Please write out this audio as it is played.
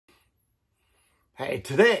Hey,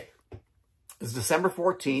 today is December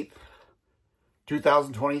 14th,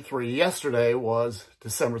 2023. Yesterday was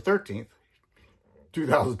December 13th,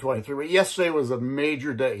 2023. But yesterday was a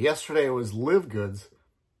major day. Yesterday was LiveGood's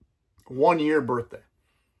 1-year birthday.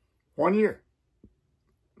 1 year.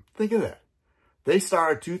 Think of that. They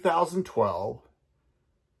started 2012,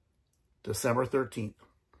 December 13th.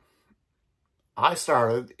 I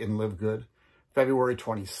started in LiveGood February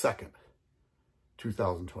 22nd.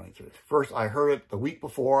 2023. First, I heard it the week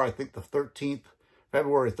before, I think the 13th,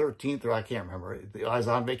 February 13th, or I can't remember. I was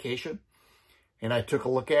on vacation, and I took a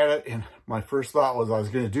look at it, and my first thought was I was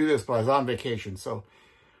going to do this, but I was on vacation. So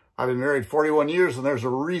I've been married 41 years, and there's a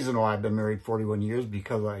reason why I've been married 41 years,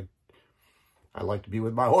 because I like to be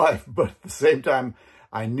with my wife. But at the same time,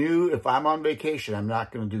 I knew if I'm on vacation, I'm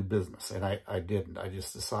not going to do business, and I didn't. I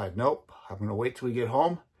just decided, nope, I'm going to wait till we get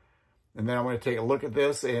home. And then I'm going to take a look at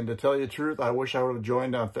this, and to tell you the truth, I wish I would have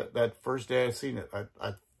joined on that first day I seen it.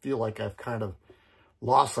 I feel like I've kind of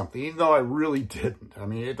lost something, even though I really didn't. I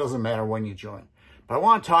mean, it doesn't matter when you join. But I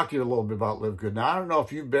want to talk to you a little bit about LiveGood. Now, I don't know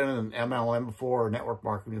if you've been in an MLM before or network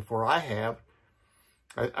marketing before. I have.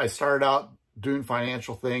 I started out doing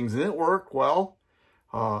financial things, and it worked well.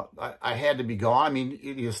 I had to be gone. I mean,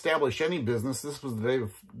 you establish any business. This was the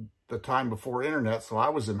time before internet, so I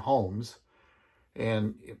was in homes.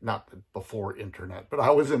 And not before internet, but I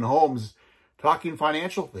was in homes talking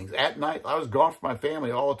financial things. At night, I was gone from my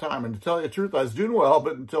family all the time. And to tell you the truth, I was doing well,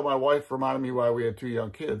 but until my wife reminded me why we had 2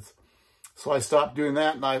 young kids. So I stopped doing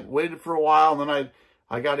that, and I waited for a while, and then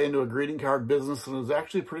I got into a greeting card business, and it was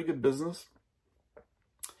actually a pretty good business.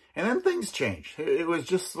 And then things changed. It was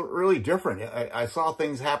just really different. I saw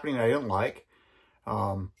things happening I didn't like.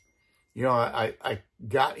 I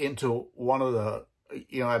got into one of the...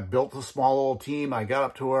 I built a small little team. I got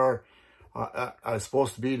up to where I was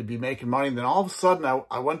supposed to be making money. And then all of a sudden,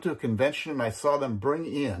 I went to a convention, and I saw them bring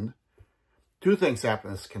in, 2 things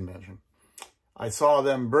happened at this convention. I saw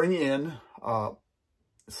them bring in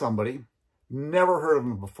somebody, never heard of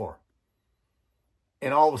them before.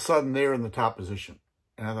 And all of a sudden, they're in the top position.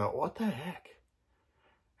 And I thought, what the heck?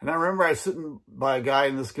 And I remember I was sitting by a guy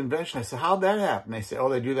in this convention. I said, how'd that happen? They said, oh,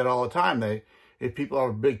 they do that all the time. If people have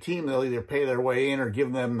a big team, they'll either pay their way in or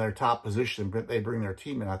give them their top position, but they bring their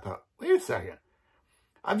team in. I thought, wait a second.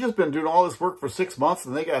 I've just been doing all this work for 6 months,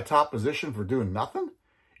 and they got a top position for doing nothing?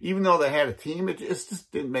 Even though they had a team, it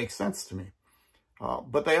just didn't make sense to me.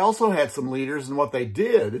 But they also had some leaders, and what they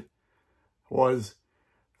did was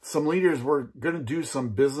some leaders were going to do some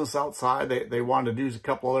business outside. They wanted to do a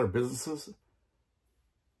couple other businesses.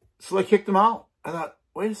 So they kicked them out. I thought,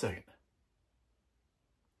 wait a second.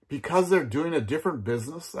 Because they're doing a different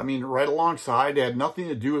business, I mean, right alongside, it had nothing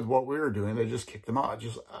to do with what we were doing. They just kicked them out.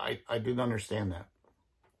 I didn't understand that.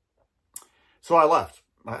 So I left.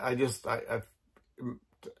 I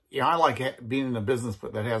like being in a business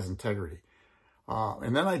that has integrity.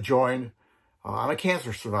 And then I joined. I'm a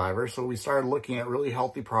cancer survivor, so we started looking at really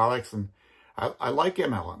healthy products, and I like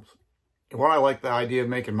MLMs. One, I like the idea of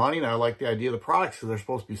making money, and I like the idea of the products because they're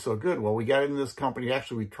supposed to be so good. Well, we got into this company.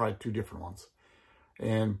 Actually, we tried 2 different ones.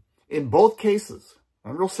 And in both cases,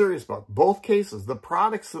 I'm real serious about both cases, the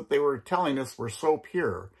products that they were telling us were so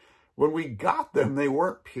pure. When we got them, they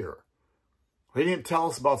weren't pure. They didn't tell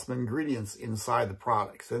us about some ingredients inside the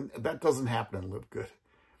products. And that doesn't happen in LiveGood.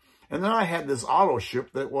 And then I had this auto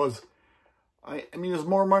ship that was, I mean, there's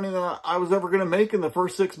more money than I was ever going to make in the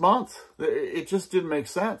first 6 months. It just didn't make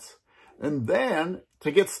sense. And then to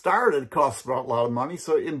get started costs a lot of money.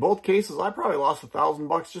 So in both cases, I probably lost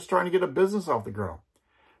 $1,000 just trying to get a business off the ground.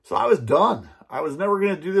 So I was done. I was never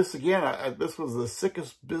going to do this again. This was the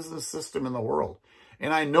sickest business system in the world.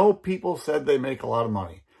 And I know people said they make a lot of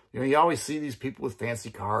money. You always see these people with fancy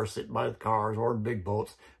cars sitting by the cars or big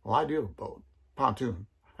boats. Well, I do have a boat, pontoon.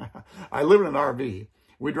 I live in an RV.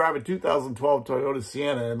 We drive a 2012 Toyota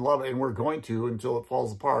Sienna and love it. And we're going to until it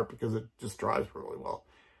falls apart because it just drives really well.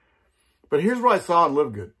 But here's what I saw in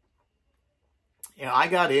LiveGood. I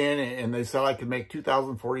got in, and they said I could make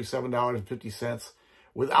 $2,047.50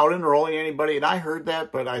 without enrolling anybody. And I heard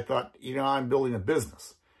that, but I thought, I'm building a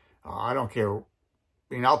business. I don't care. I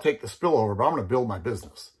mean, I'll take the spillover, but I'm going to build my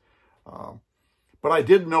business. But I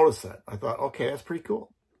did notice that. I thought, okay, that's pretty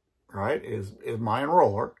cool, right? Is my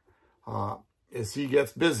enroller, as he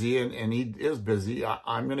gets busy, and he is busy,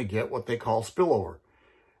 I'm going to get what they call spillover.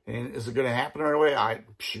 And is it going to happen right away?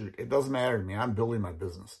 Shoot, it doesn't matter to me. I'm building my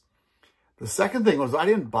business. The second thing was I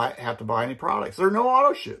didn't have to buy any products. There are no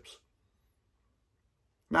auto ships.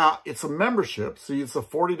 Now, it's a membership. See, it's a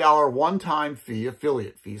 $40 one-time fee,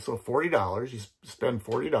 affiliate fee. So $40, you spend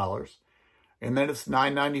 $40. And then it's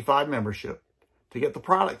 $9.95 membership. to get the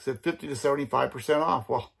products at 50 to 75% off.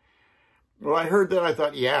 Well, when I heard that, I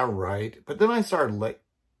thought, yeah, right. But then I started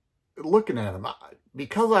looking at them.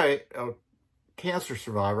 Because I'm a cancer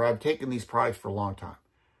survivor, I've taken these products for a long time.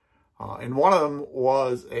 And one of them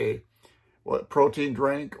was a protein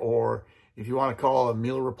drink, or if you want to call it a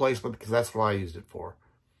meal replacement, because that's what I used it for.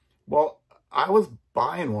 Well, I was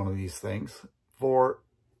buying one of these things for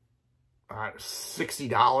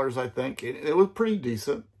 $60, I think. It was pretty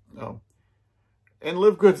decent. And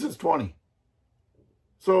LiveGood says $20.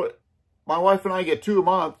 So my wife and I get 2 a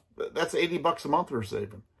month. That's $80 a month we're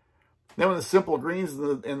saving. Then with the simple greens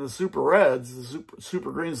and the super reds, the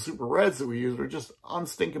super greens and super reds that we use are just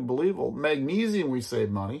unstinking believable. Magnesium, we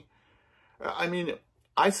save money. I mean,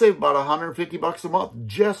 I save about $150 a month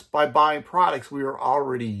just by buying products we are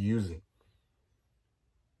already using.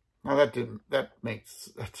 Now that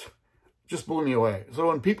just blew me away. So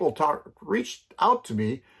when people reached out to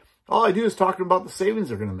me, all I do is talk about the savings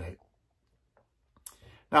they're going to make.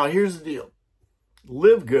 Now here's the deal.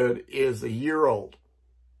 LiveGood is a year old.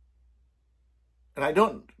 And I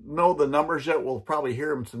don't know the numbers yet. We'll probably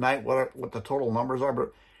hear them tonight, what the total numbers are.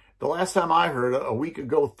 But the last time I heard, a week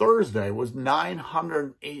ago Thursday, was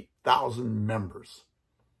 908,000 members.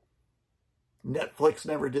 Netflix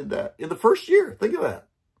never did that. In the first year, think of that.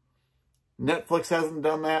 Netflix hasn't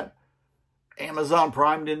done that. Amazon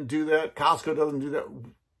Prime didn't do that. Costco doesn't do that.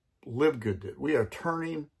 LiveGood did. We are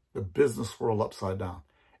turning the business world upside down.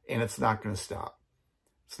 And it's not going to stop.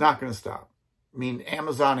 It's not going to stop. I mean,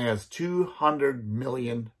 Amazon has 200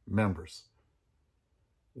 million members.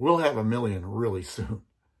 We'll have 1 million really soon.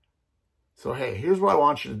 So, hey, here's what I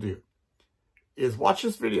want you to do. Is watch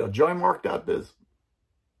this video. Joinmark.biz.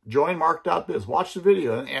 Joinmark.biz. Watch the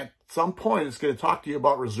video. And at some point, it's going to talk to you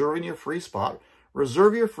about reserving your free spot.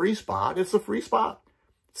 Reserve your free spot. It's a free spot.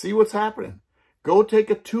 See what's happening. Go take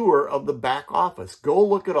a tour of the back office. Go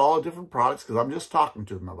look at all the different products, because I'm just talking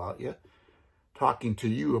to them about you. Talking to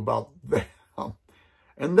you about them.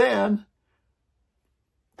 And then,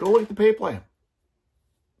 go look at the pay plan.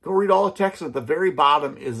 Go read all the text. At the very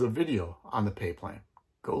bottom is a video on the pay plan.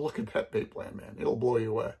 Go look at that pay plan, man. It'll blow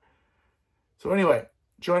you away. So anyway,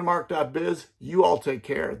 joinmark.biz. You all take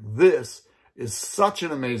care. This is such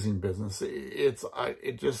an amazing business.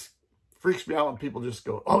 It just freaks me out when people just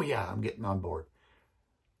go, oh yeah, I'm getting on board.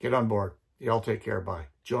 Get on board. You all take care. Bye.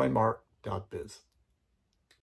 Joinmark.biz.